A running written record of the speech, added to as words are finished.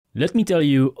Let me tell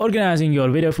you, organizing your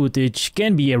video footage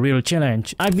can be a real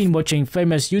challenge. I've been watching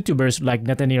famous YouTubers like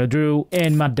Nathaniel Drew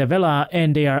and Davella,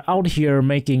 and they are out here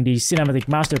making these cinematic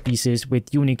masterpieces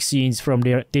with unique scenes from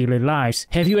their daily lives.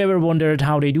 Have you ever wondered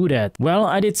how they do that? Well,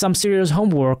 I did some serious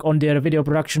homework on their video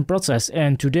production process,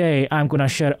 and today I'm gonna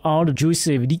share all the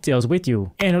juicy details with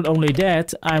you. And not only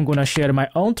that, I'm gonna share my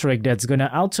own trick that's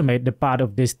gonna automate the part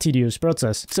of this tedious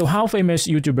process. So how famous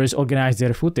YouTubers organize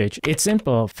their footage? It's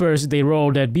simple. First, they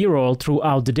roll that B-roll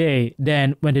throughout the day.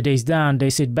 Then, when the day's done,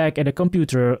 they sit back at the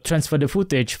computer, transfer the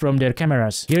footage from their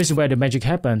cameras. Here's where the magic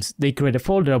happens. They create a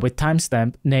folder with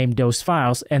timestamp, name those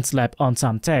files, and slap on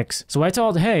some text. So I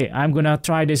thought, hey, I'm gonna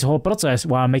try this whole process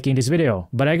while making this video.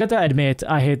 But I gotta admit,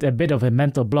 I hit a bit of a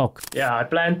mental block. Yeah, I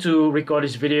planned to record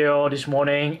this video this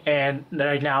morning, and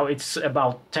right now it's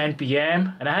about 10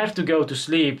 p.m. and I have to go to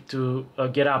sleep to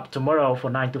get up tomorrow for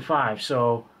 9 to 5.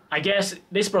 So I guess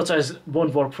this process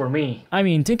won't work for me. I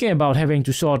mean, thinking about having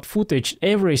to sort footage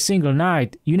every single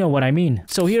night, you know what I mean.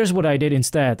 So here's what I did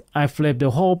instead. I flipped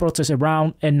the whole process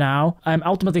around, and now I'm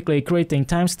automatically creating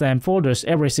timestamp folders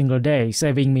every single day,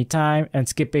 saving me time and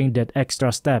skipping that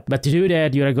extra step. But to do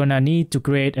that, you're gonna need to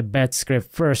create a batch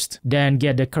script first. Then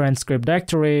get the current script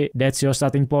directory, that's your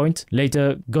starting point.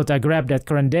 Later, gotta grab that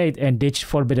current date and ditch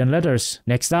forbidden letters.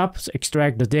 Next up,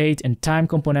 extract the date and time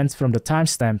components from the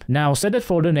timestamp. Now set that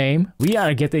folder name. We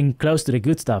are getting close to the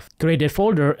good stuff. Create a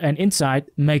folder, and inside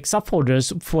make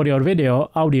subfolders for your video,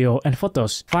 audio, and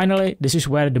photos. Finally, this is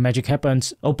where the magic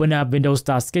happens. Open up Windows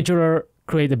Task Scheduler,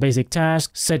 create a basic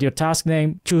task, set your task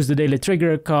name, choose the daily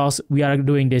trigger cause we are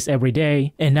doing this every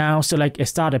day, and now select a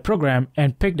start a program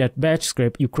and pick that batch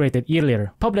script you created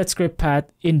earlier. Pop that script path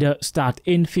in the start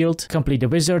in field, complete the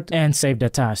wizard, and save the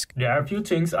task. There are a few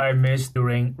things I missed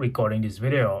during recording this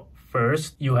video.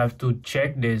 First, you have to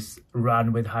check this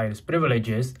run with highest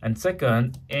privileges, and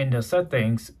second, in the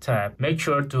settings tab, make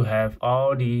sure to have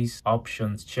all these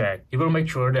options checked. It will make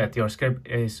sure that your script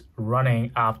is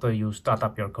running after you start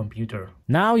up your computer.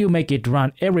 Now you make it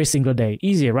run every single day.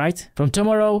 Easy, right? From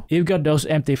tomorrow, you've got those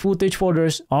empty footage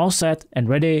folders all set and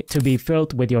ready to be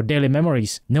filled with your daily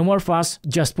memories. No more fuss,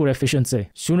 just pure efficiency.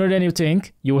 Sooner than you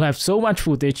think, you will have so much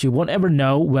footage you won't ever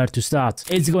know where to start.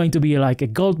 It's going to be like a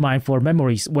goldmine for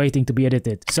memories waiting to be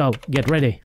edited. So get ready.